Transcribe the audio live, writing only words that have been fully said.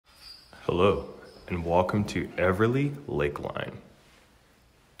Hello, and welcome to Everleigh Lakeline.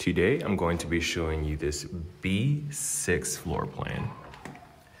 Today, I'm going to be showing you this B6 floor plan.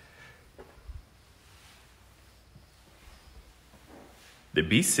 The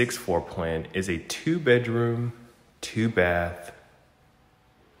B6 floor plan is a 2-bedroom, 2-bath,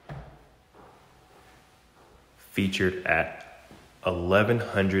 featured at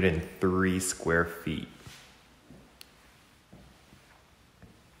 1,103 square feet.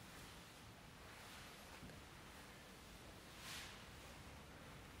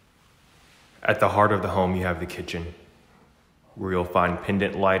 At the heart of the home, you have the kitchen, where you'll find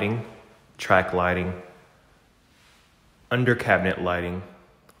pendant lighting, track lighting, under cabinet lighting,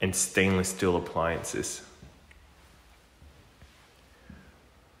 and stainless steel appliances.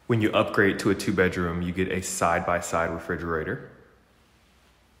 When you upgrade to a 2-bedroom, you get a side-by-side refrigerator.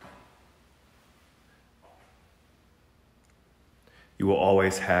 You will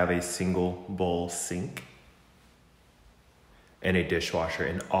always have a single bowl sink and a dishwasher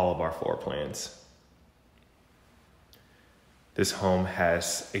in all of our floor plans. This home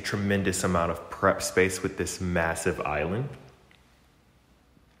has a tremendous amount of prep space with this massive island.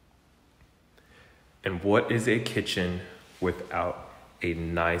 And what is a kitchen without a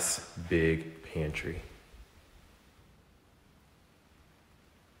nice big pantry?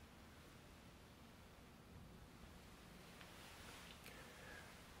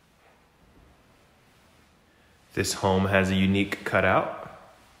 This home has a unique cutout.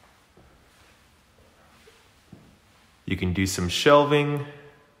 You can do some shelving.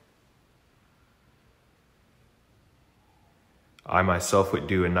 I myself would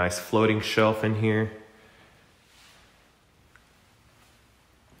do a nice floating shelf in here.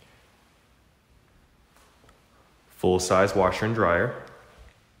 Full-size washer and dryer.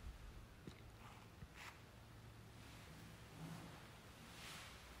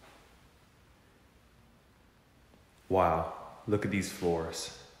 Wow, look at these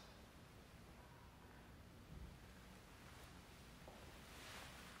floors.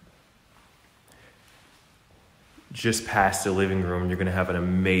 Just past the living room, you're gonna have an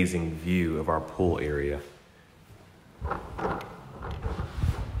amazing view of our pool area.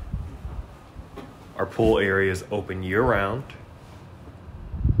 Our pool area is open year-round,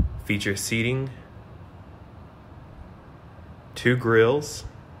 features seating, 2 grills,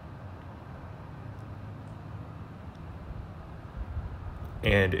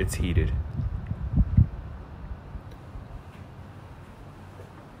 and it's heated.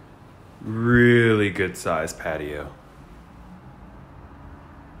 Really good sized patio.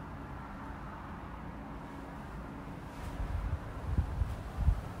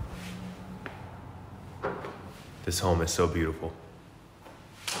 This home is so beautiful.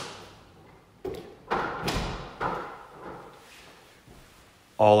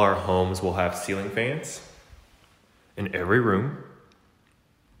 All our homes will have ceiling fans in every room.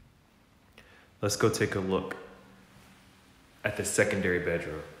 Let's go take a look at the secondary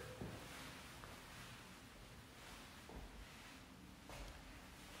bedroom.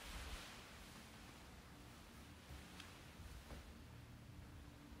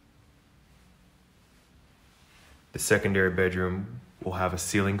 The secondary bedroom will have a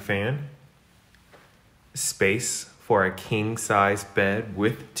ceiling fan, space for a king-size bed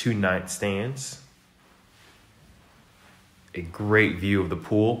with 2 nightstands, a great view of the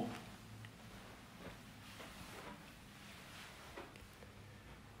pool,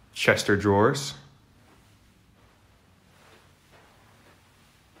 Chester drawers.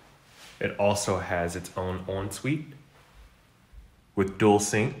 It also has its own ensuite with dual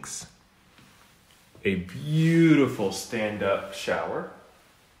sinks, a beautiful stand-up shower.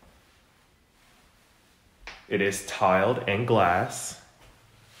 It is tiled and glass.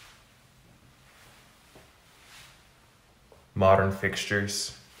 Modern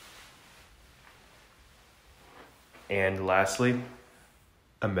fixtures. And lastly,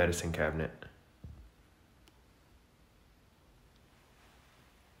 a medicine cabinet.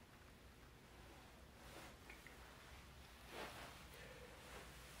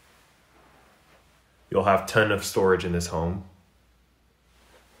 You'll have a ton of storage in this home.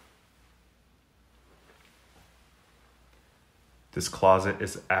 This closet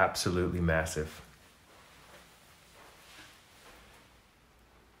is absolutely massive.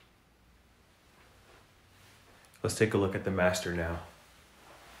 Let's take a look at the master now.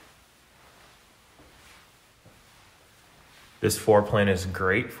 This floor plan is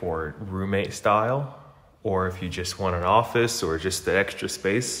great for roommate style, or if you just want an office or just the extra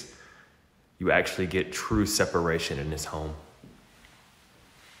space, you actually get true separation in this home.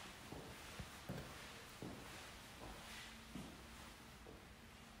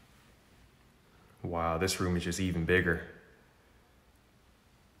 Wow, this room is just even bigger.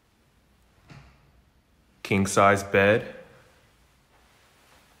 King size bed,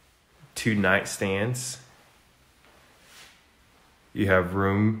 2 nightstands. You have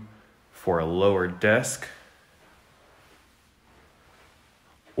room for a lower desk,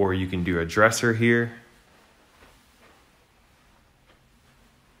 or you can do a dresser here.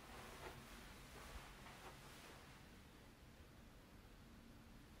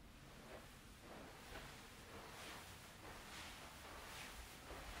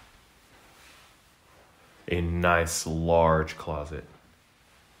 A nice large closet.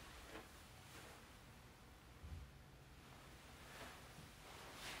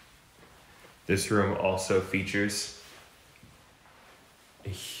 This room also features a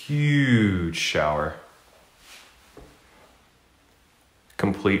huge shower,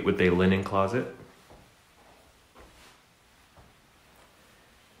 complete with a linen closet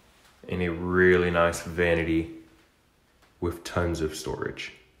and a really nice vanity with tons of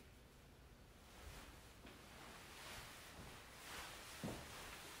storage.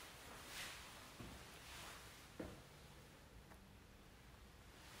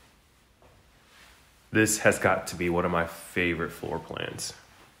 This has got to be one of my favorite floor plans.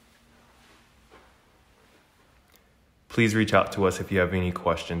 Please reach out to us if you have any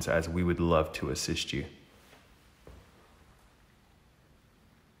questions, as we would love to assist you.